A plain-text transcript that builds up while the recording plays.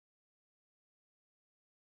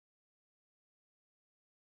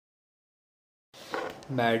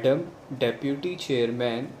Madam Deputy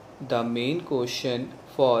Chairman, the main question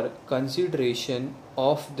for consideration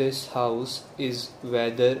of this House is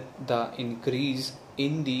whether the increase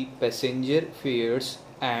in the passenger fares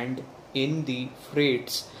and in the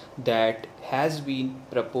freights that has been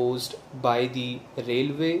proposed by the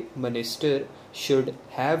Railway Minister should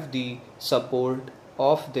have the support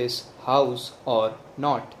of this House or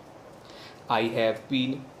not. I have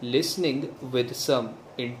been listening with some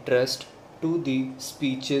interest to the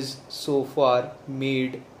speeches so far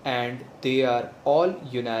made, and they are all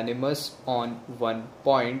unanimous on one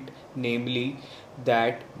point, namely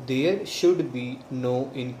that there should be no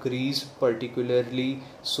increase, particularly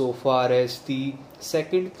so far as the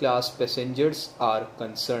second class passengers are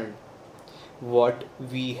concerned. What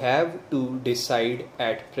we have to decide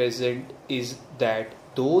at present is that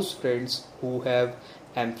those friends who have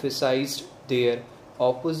emphasized their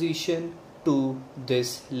opposition to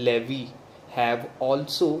this levy have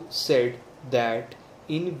also said that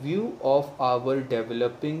in view of our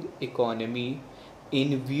developing economy,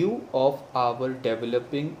 in view of our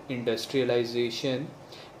developing industrialization,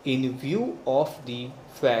 in view of the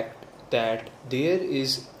fact that there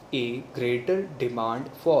is a greater demand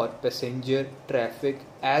for passenger traffic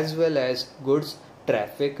as well as goods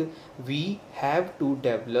traffic, we have to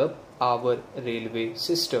develop our railway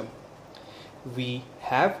system. We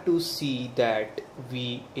have to see that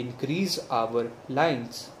we increase our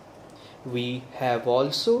lines. We have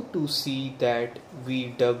also to see that we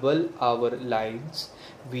double our lines.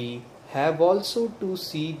 We have also to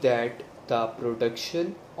see that the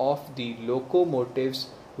production of the locomotives,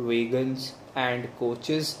 wagons and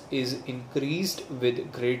coaches is increased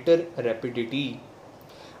with greater rapidity.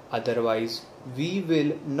 Otherwise, we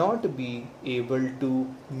will not be able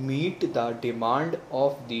to meet the demand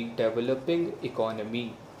of the developing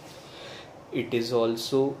economy. It is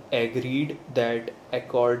also agreed that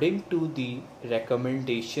according to the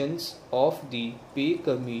recommendations of the Pay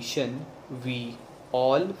Commission, we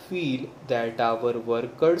all feel that our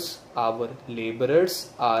workers, our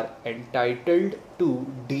laborers are entitled to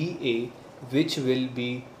DA, which will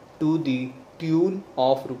be to the tune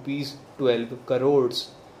of rupees 12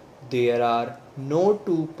 crores. There are no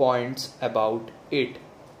two points about it.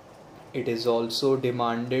 It is also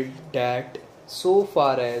demanded that so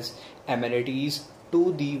far as amenities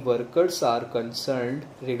to the workers are concerned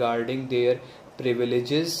regarding their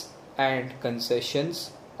privileges and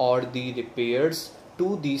concessions or the repairs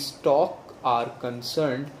to the stock are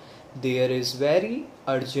concerned, there is very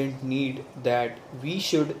urgent need that we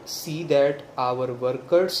should see that our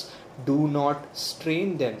workers do not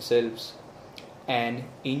strain themselves. An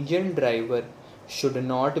engine driver should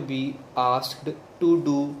not be asked to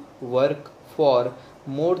do work for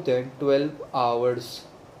more than 12 hours.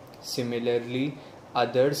 Similarly,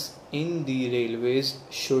 others in the railways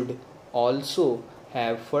should also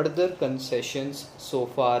have further concessions so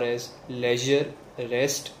far as leisure,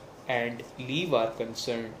 rest and leave are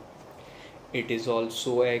concerned. It is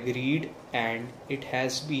also agreed and it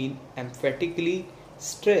has been emphatically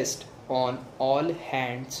stressed on all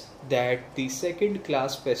hands that the second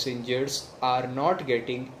class passengers are not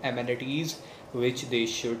getting amenities which they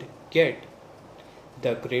should get.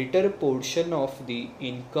 The greater portion of the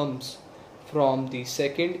incomes from the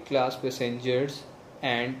second class passengers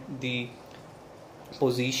and the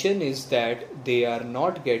position is that they are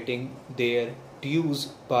not getting their dues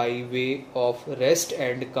by way of rest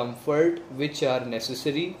and comfort which are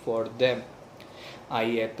necessary for them. I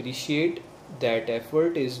appreciate that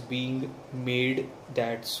effort is being made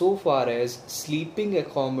that so far as sleeping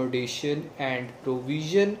accommodation and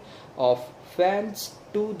provision of fans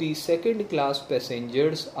to the second class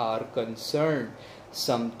passengers are concerned,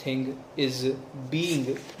 something is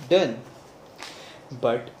being done.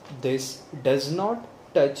 But this does not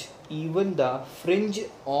touch even the fringe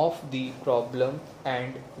of the problem,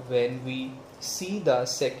 and when we see the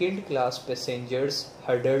second class passengers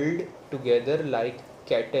huddled together like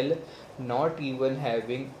cattle, not even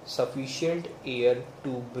having sufficient air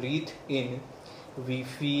to breathe in, we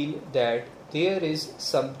feel that there is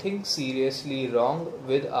something seriously wrong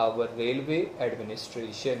with our railway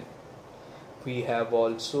administration. We have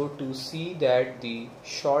also to see that the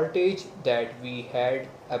shortage that we had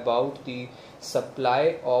about the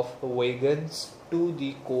supply of wagons to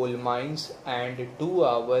the coal mines and to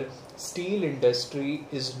our steel industry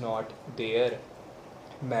is not there.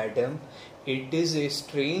 Madam, it is a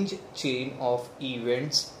strange chain of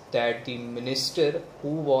events that the minister who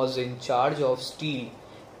was in charge of steel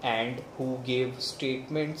and who gave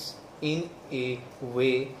statements in a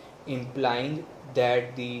way implying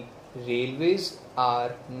that the railways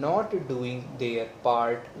are not doing their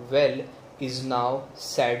part well is now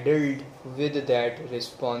saddled with that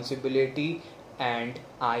responsibility, and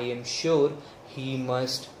I am sure he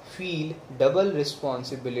must feel double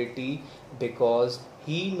responsibility because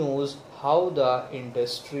he knows how the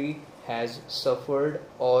industry has suffered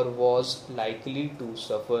or was likely to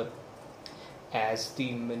suffer. As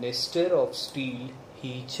the Minister of Steel,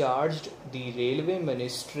 he charged the Railway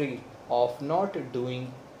Ministry of not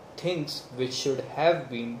doing things which should have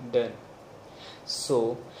been done.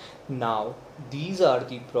 So now these are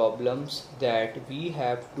the problems that we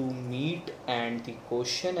have to meet, and the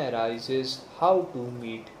question arises how to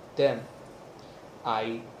meet them.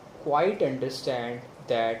 I quite understand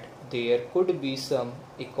that there could be some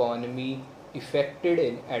economy affected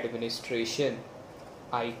in administration.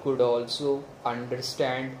 I could also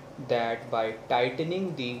understand that by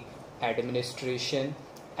tightening the administration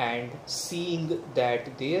and seeing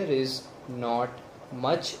that there is not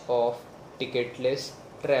much of ticketless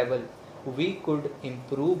travel, we could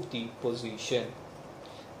improve the position.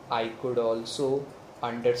 I could also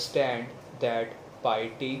understand that by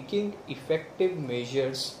taking effective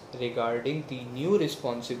measures regarding the new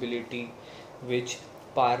responsibility which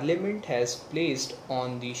Parliament has placed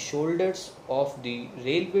on the shoulders of the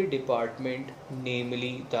Railway Department,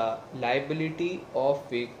 namely the liability of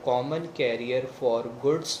a common carrier for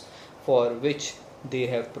goods for which they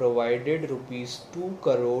have provided rupees 2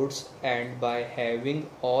 crores, and by having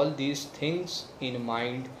all these things in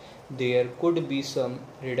mind, there could be some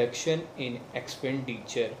reduction in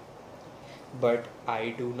expenditure. But I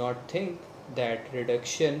do not think that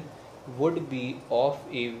reduction would be of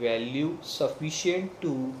a value sufficient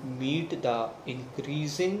to meet the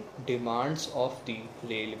increasing demands of the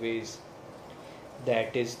railways.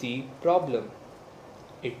 That is the problem.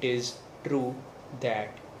 It is true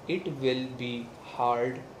that it will be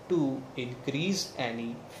hard to increase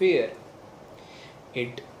any fare.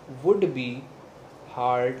 It would be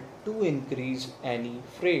hard to increase any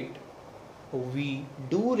freight. We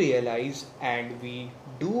do realize and we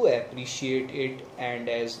do appreciate it, and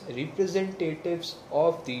as representatives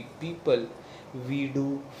of the people, we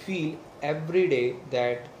do feel every day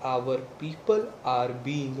that our people are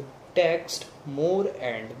being taxed more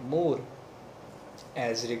and more.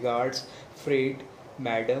 As regards freight,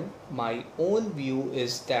 madam, my own view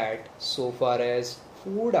is that so far as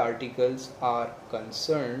food articles are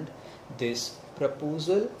concerned, this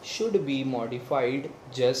proposal should be modified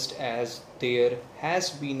just as there has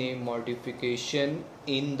been a modification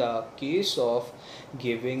in the case of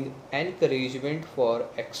giving encouragement for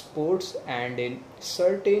exports and in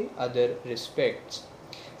certain other respects.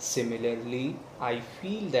 Similarly, I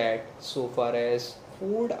feel that so far as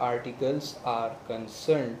food articles are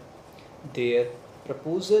concerned, their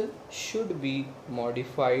proposal should be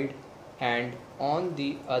modified, and on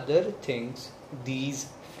the other things, these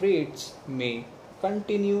freights may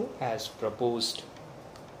continue as proposed.